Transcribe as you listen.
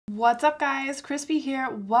What's up guys, Chrisspy here.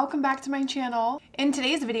 Welcome back to my channel. In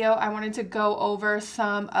today's video, I wanted to go over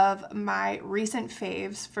some of my recent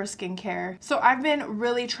faves for skincare. So I've been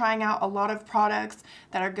really trying out a lot of products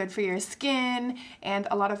that are good for your skin and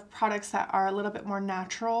a lot of products that are a little bit more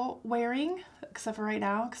natural wearing, except for right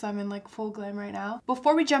now because I'm in like full glam right now.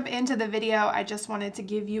 Before we jump into the video, I just wanted to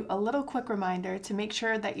give you a little quick reminder to make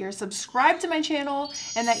sure that you're subscribed to my channel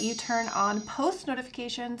and that you turn on post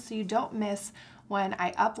notifications so you don't miss when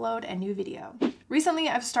I upload a new video. Recently,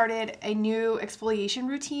 I've started a new exfoliation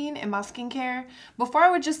routine in my skincare. Before,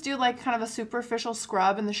 I would just do like kind of a superficial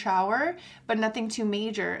scrub in the shower, but nothing too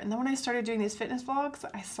major. And then when I started doing these fitness vlogs,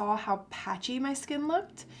 I saw how patchy my skin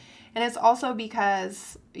looked. And it's also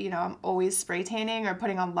because, you know, I'm always spray tanning or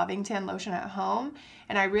putting on Loving Tan lotion at home.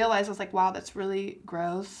 And I realized, I was like, wow, that's really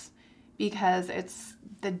gross because it's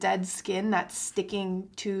the dead skin that's sticking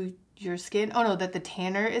to your skin. Oh no, that the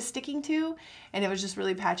tanner is sticking to, and it was just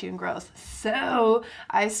really patchy and gross. So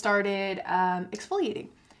I started exfoliating,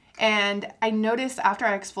 and I noticed after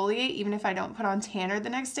I exfoliate, even if I don't put on tanner the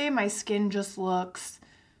next day, my skin just looks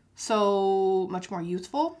so much more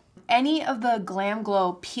youthful. Any of the Glam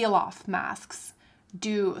Glow peel off masks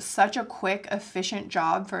do such a quick, efficient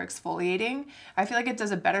job for exfoliating. I feel like it does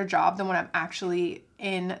a better job than when I'm actually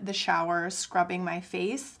in the shower scrubbing my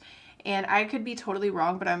face. And I could be totally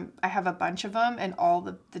wrong, but I have a bunch of them and all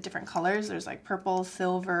the different colors. There's like purple,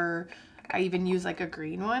 silver. I even use like a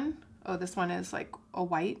green one. Oh, this one is like a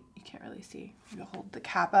white. You can't really see. You hold the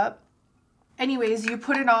cap up. Anyways, you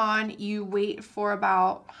put it on, you wait for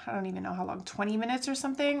about, I don't even know how long, 20 minutes or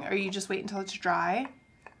something, or you just wait until it's dry.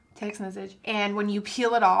 Text message. And when you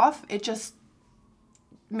peel it off, it just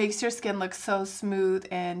makes your skin look so smooth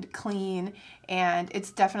and clean, and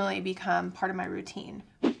it's definitely become part of my routine.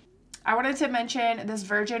 I wanted to mention this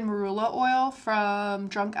virgin marula oil from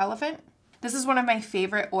Drunk Elephant. This is one of my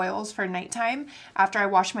favorite oils for nighttime. After I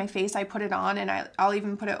wash my face, I put it on, and I'll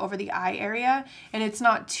even put it over the eye area, and it's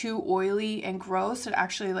not too oily and gross. It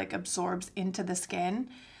actually like absorbs into the skin.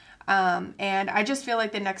 And I just feel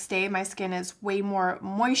like the next day my skin is way more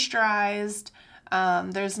moisturized.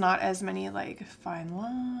 There's not as many like fine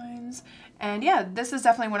lines. And yeah, this is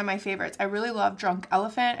definitely one of my favorites. I really love Drunk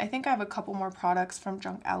Elephant. I think I have a couple more products from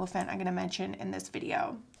Drunk Elephant I'm gonna mention in this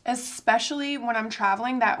video. Especially when I'm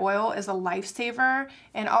traveling, that oil is a lifesaver,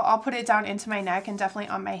 and I'll put it down into my neck and definitely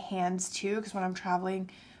on my hands too, because when I'm traveling,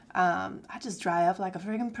 I just dry up like a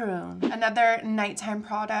friggin' prune. Another nighttime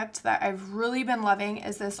product that I've really been loving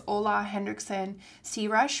is this Ola Hendrickson Sea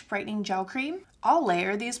Rush Brightening Gel Cream. I'll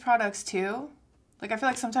layer these products too. Like I feel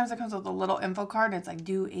like sometimes it comes with a little info card and it's like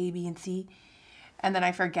do A, B, and C. And then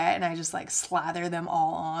I forget and I just like slather them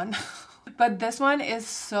all on. But this one is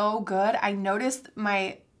so good. I noticed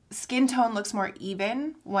my skin tone looks more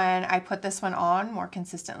even when I put this one on more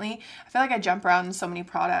consistently. I feel like I jump around in so many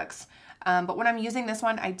products. But when I'm using this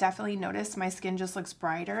one, I definitely notice my skin just looks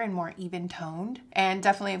brighter and more even toned. And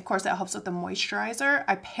definitely, of course, it helps with the moisturizer.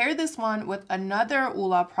 I pair this one with another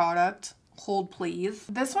Ola product, Hold Please.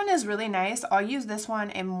 This one is really nice. I'll use this one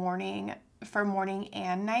in for morning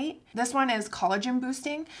and night. This one is collagen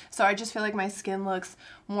boosting, so I just feel like my skin looks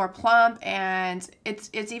more plump, and it's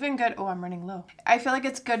even good. Oh, I'm running low. I feel like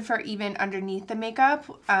it's good for even underneath the makeup.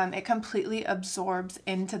 It completely absorbs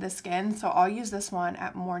into the skin, so I'll use this one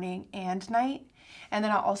at morning and night, and then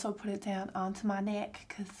I'll also put it down onto my neck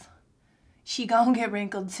because she gonna get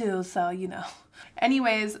wrinkled too, so you know.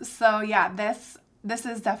 Anyways, so yeah, this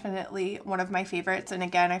is definitely one of my favorites, and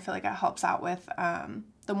again, I feel like it helps out with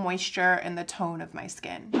the moisture and the tone of my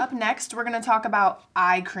skin. Up next, we're gonna talk about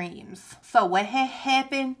eye creams. So what had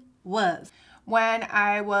happened was, when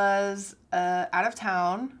I was out of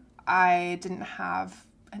town, I didn't have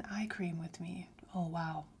an eye cream with me. Oh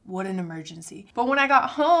wow, what an emergency. But when I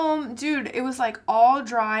got home, dude, it was like all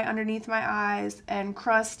dry underneath my eyes and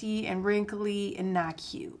crusty and wrinkly and not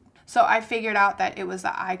cute. So I figured out that it was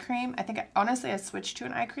the eye cream. I think honestly I switched to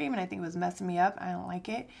an eye cream and I think it was messing me up. I don't like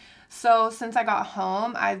it. So since I got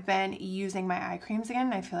home, I've been using my eye creams again,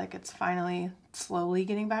 and I feel like it's finally slowly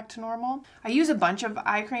getting back to normal. I use a bunch of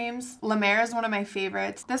eye creams. La Mer is one of my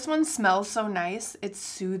favorites. This one smells so nice. It's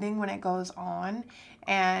soothing when it goes on.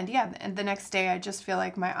 And yeah, and the next day I just feel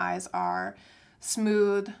like my eyes are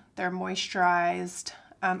smooth, they're moisturized.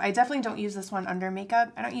 I definitely don't use this one under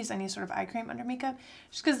makeup. I don't use any sort of eye cream under makeup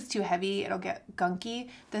just because it's too heavy, it'll get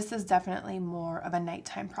gunky. This is definitely more of a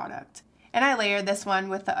nighttime product. And I layer this one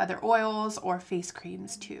with the other oils or face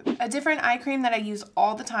creams too. A different eye cream that I use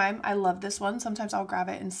all the time, I love this one, sometimes I'll grab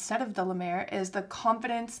it instead of the La Mer, is the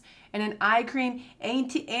Confidence in an Eye Cream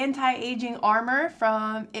Anti-Aging Armor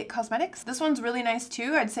from It Cosmetics. This one's really nice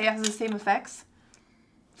too. I'd say it has the same effects.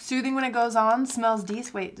 Soothing when it goes on, smells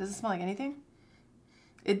decent. Wait, does it smell like anything?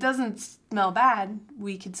 It doesn't smell bad.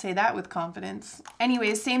 We could say that with confidence.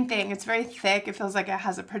 Anyways, same thing. It's very thick. It feels like it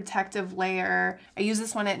has a protective layer. I use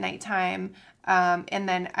this one at nighttime, and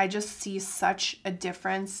then I just see such a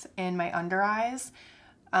difference in my under eyes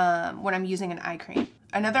when I'm using an eye cream.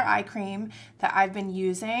 Another eye cream that I've been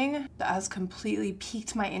using that has completely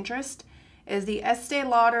piqued my interest is the Estee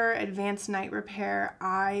Lauder Advanced Night Repair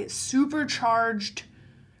Eye Supercharged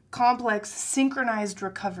Complex Synchronized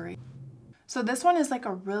Recovery. So this one is like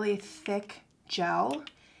a really thick gel,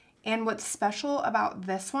 and what's special about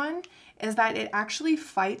this one is that it actually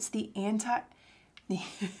fights the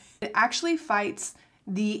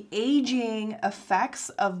aging effects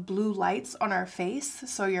of blue lights on our face.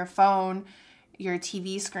 So your phone, your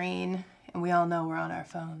TV screen, and we all know we're on our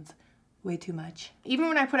phones way too much. Even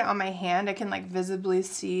when I put it on my hand, I can like visibly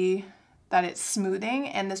see that it's smoothing,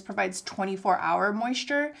 and this provides 24-hour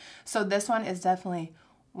moisture. So this one is definitely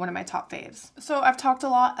one of my top faves. So I've talked a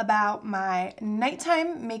lot about my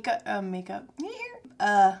nighttime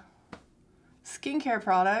skincare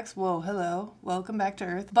products. Whoa, hello, welcome back to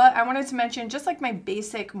Earth. But I wanted to mention just like my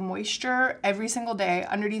basic moisture every single day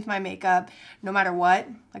underneath my makeup, no matter what.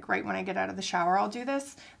 Like right when I get out of the shower, I'll do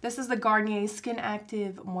this. This is the Garnier Skin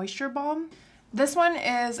Active Moisture Balm. This one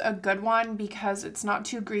is a good one because it's not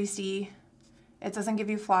too greasy. It doesn't give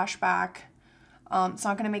you flashback. It's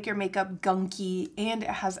not going to make your makeup gunky, and it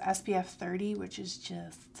has SPF 30, which is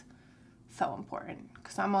just so important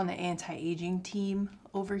because I'm on the anti-aging team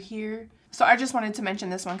over here. So I just wanted to mention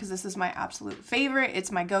this one because this is my absolute favorite.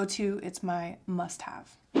 It's my go-to. It's my must-have.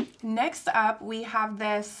 Next up, we have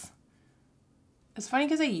this. It's funny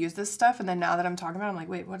because I use this stuff, and then now that I'm talking about it, I'm like,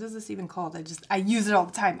 wait, what is this even called? I use it all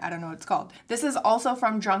the time. I don't know what it's called. This is also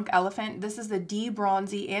from Drunk Elephant. This is the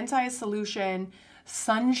D-Bronzy Anti-Solution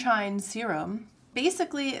Sunshine Serum.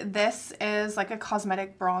 Basically, this is like a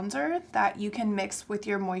cosmetic bronzer that you can mix with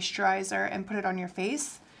your moisturizer and put it on your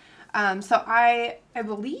face. So I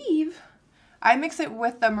believe I mix it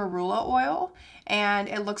with the marula oil, and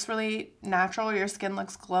it looks really natural. Your skin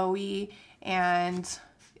looks glowy, and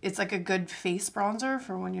it's like a good face bronzer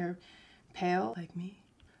for when you're pale like me.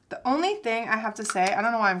 The only thing I have to say, I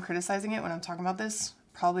don't know why I'm criticizing it when I'm talking about this,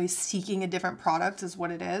 probably seeking a different product is what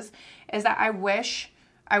it is that I wish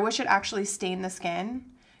it actually stained the skin,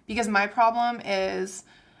 because my problem is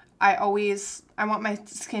I want my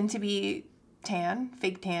skin to be tan,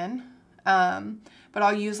 fake tan, but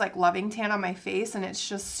I'll use like Loving Tan on my face, and it's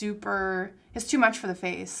just it's too much for the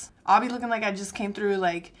face. I'll be looking like I just came through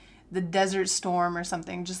like the desert storm or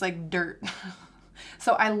something, just like dirt.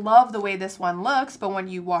 So I love the way this one looks, but when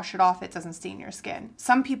you wash it off, it doesn't stain your skin.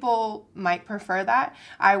 Some people might prefer that.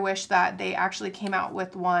 I wish that they actually came out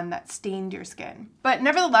with one that stained your skin. But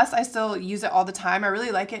nevertheless, I still use it all the time. I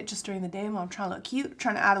really like it just during the day when I'm trying to look cute,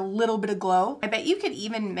 trying to add a little bit of glow. I bet you could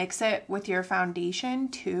even mix it with your foundation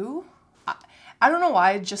too. I don't know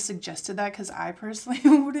why I just suggested that, because I personally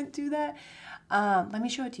wouldn't do that. Let me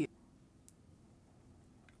show it to you.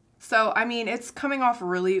 So, I mean, it's coming off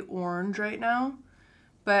really orange right now,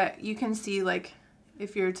 but you can see, like,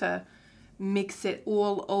 if you're to mix it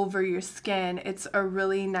all over your skin, it's a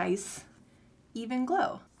really nice, even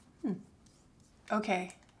glow.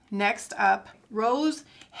 Okay, next up, Rose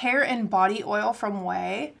Hair and Body Oil from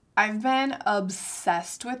Way. I've been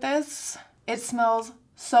obsessed with this. It smells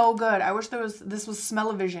so good. I wish this was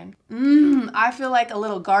smell-o-vision. I feel like a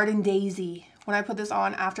little garden daisy when I put this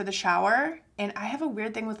on after the shower. And I have a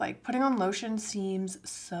weird thing with like putting on lotion seems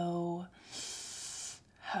so,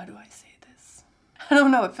 how do I say this? I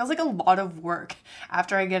don't know. It feels like a lot of work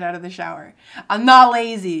after I get out of the shower. I'm not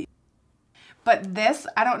lazy. But this,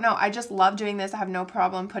 I don't know. I just love doing this. I have no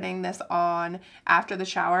problem putting this on after the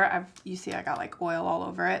shower. You see I got like oil all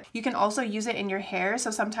over it. You can also use it in your hair.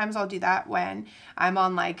 So sometimes I'll do that when I'm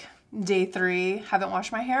on like day 3, haven't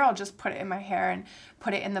washed my hair. I'll just put it in my hair and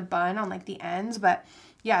put it in the bun on like the ends. But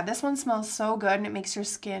yeah, this one smells so good, and it makes your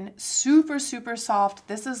skin super, super soft.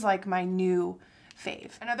 This is like my new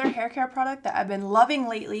fave. Another hair care product that I've been loving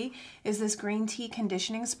lately is this green tea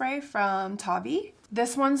conditioning spray from Tavi.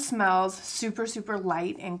 This one smells super, super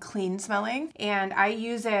light and clean smelling, and I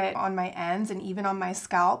use it on my ends and even on my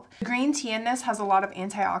scalp. The green tea in this has a lot of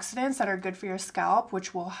antioxidants that are good for your scalp,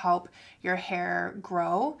 which will help your hair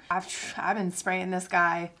grow. I've been spraying this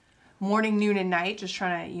guy morning, noon, and night, just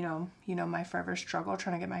trying to, you know, my forever struggle,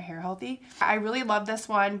 trying to get my hair healthy. I really love this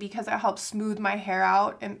one because it helps smooth my hair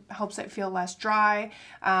out and helps it feel less dry.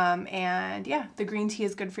 And yeah, the green tea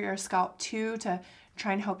is good for your scalp too, to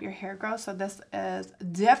try and help your hair grow. So this is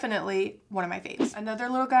definitely one of my faves. Another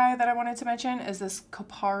little guy that I wanted to mention is this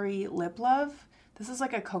Kopari Lip Love. This is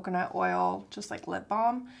like a coconut oil, just like lip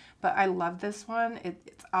balm, but I love this one.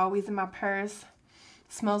 It's always in my purse.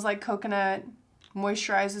 Smells like coconut,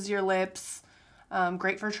 moisturizes your lips.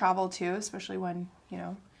 Great for travel too, especially when, you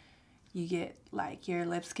know, you get like your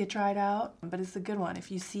lips get dried out, but it's a good one.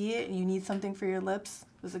 If you see it and you need something for your lips,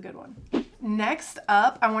 this is a good one. Next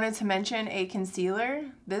up, I wanted to mention a concealer.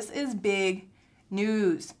 This is big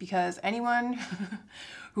news because anyone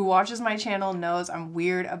who watches my channel knows I'm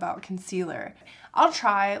weird about concealer. I'll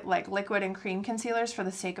try like liquid and cream concealers for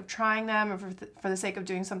the sake of trying them or for the sake of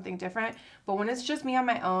doing something different. But when it's just me on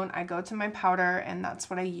my own, I go to my powder and that's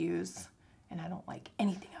what I use. And I don't like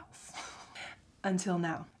anything else until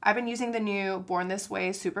now. I've been using the new Born This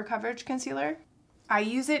Way Super Coverage Concealer. I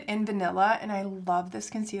use it in vanilla and I love this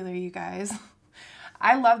concealer, you guys.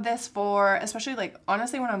 I love this for, especially like,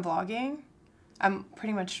 honestly, when I'm vlogging, I'm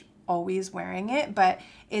pretty much always wearing it, but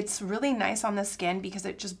it's really nice on the skin because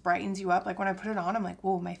it just brightens you up. Like when I put it on, I'm like,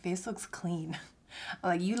 whoa, my face looks clean.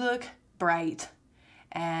 Like you look bright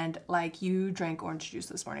and like you drank orange juice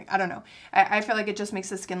this morning. I don't know. I feel like it just makes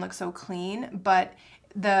the skin look so clean, but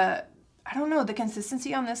I don't know, the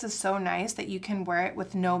consistency on this is so nice that you can wear it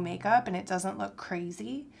with no makeup and it doesn't look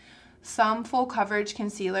crazy. Some full coverage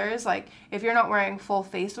concealers, like if you're not wearing full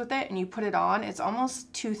face with it and you put it on, it's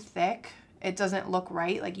almost too thick. It doesn't look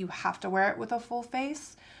right. Like you have to wear it with a full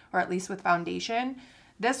face or at least with foundation.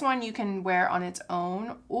 This one you can wear on its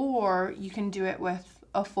own or you can do it with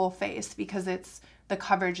a full face because the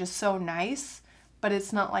coverage is so nice, but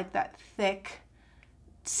it's not like that thick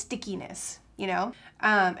stickiness, you know?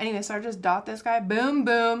 Anyway, so I just dot this guy, boom,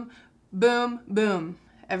 boom, boom, boom,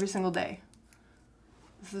 every single day.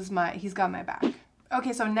 He's got my back.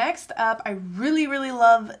 Okay, so next up, I really, really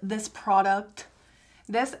love this product.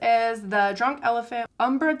 This is the Drunk Elephant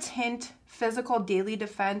Umbra Tint Physical Daily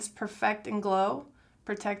Defense Protect and Glow.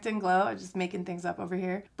 I'm just making things up over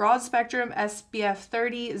here. Broad spectrum SPF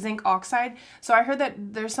 30 zinc oxide. So I heard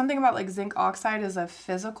that there's something about like zinc oxide is a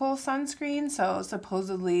physical sunscreen. So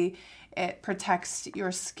supposedly it protects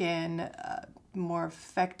your skin more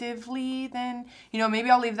effectively than, you know, maybe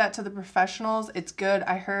I'll leave that to the professionals. It's good.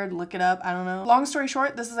 I heard, look it up. I don't know. Long story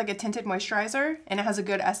short, this is like a tinted moisturizer and it has a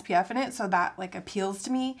good SPF in it. So that like appeals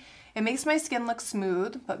to me. It makes my skin look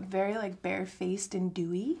smooth, but very like bare-faced and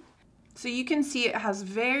dewy. So you can see it has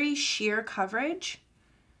very sheer coverage,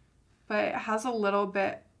 but it has a little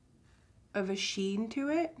bit of a sheen to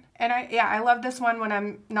it. And I love this one when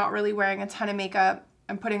I'm not really wearing a ton of makeup.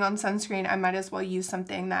 I'm putting on sunscreen. I might as well use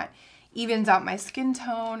something that evens out my skin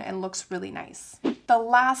tone and looks really nice. The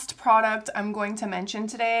last product I'm going to mention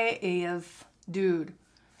today is, dude,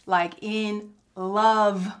 like in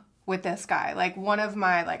love with this guy. Like one of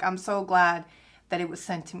my, like, I'm so glad that it was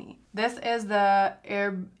sent to me. This is the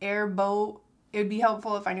Airbo. It would be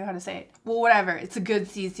helpful if I knew how to say it. Well, whatever. It's a good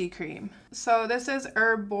CC cream. So this is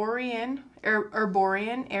Herborian.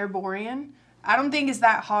 I don't think it's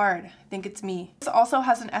that hard. I think it's me. This also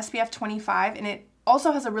has an SPF 25 and it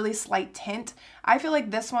also has a really slight tint. I feel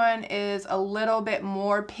like this one is a little bit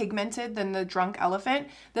more pigmented than the Drunk Elephant.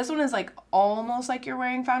 This one is like almost like you're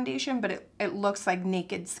wearing foundation, but it looks like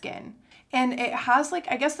naked skin. And it has like,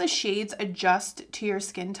 I guess the shades adjust to your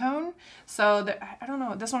skin tone. So I don't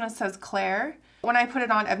know, this one it says Claire. When I put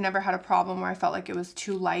it on, I've never had a problem where I felt like it was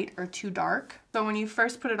too light or too dark. So when you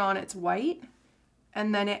first put it on, it's white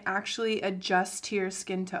and then it actually adjusts to your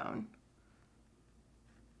skin tone.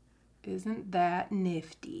 Isn't that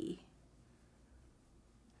nifty?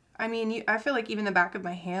 I mean, I feel like even the back of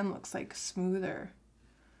my hand looks like smoother.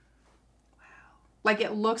 Like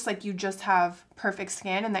it looks like you just have perfect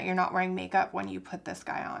skin and that you're not wearing makeup when you put this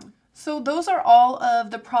guy on. So those are all of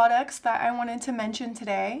the products that I wanted to mention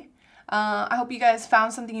today. I hope you guys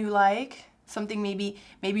found something you like, something maybe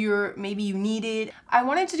you needed. I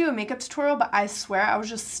wanted to do a makeup tutorial, but I swear I was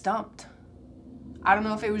just stumped. I don't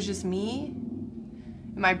know if it was just me,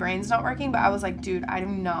 my brain's not working, but I was like, dude, I do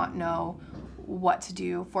not know what to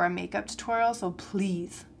do for a makeup tutorial. So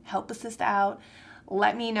please help a sister out.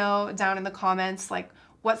 Let me know down in the comments, like,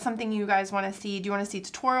 what's something you guys want to see? Do you want to see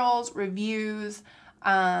tutorials, reviews,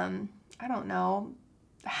 I don't know,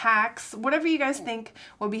 hacks, whatever you guys think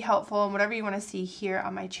would be helpful and whatever you want to see here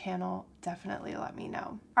on my channel, definitely let me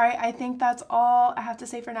know. All right, I think that's all I have to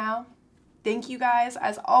say for now. Thank you guys,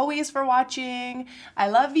 as always, for watching. I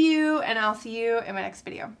love you, and I'll see you in my next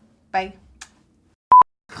video. Bye.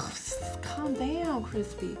 Calm down,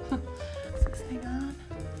 Chrisspy. Is this thing on?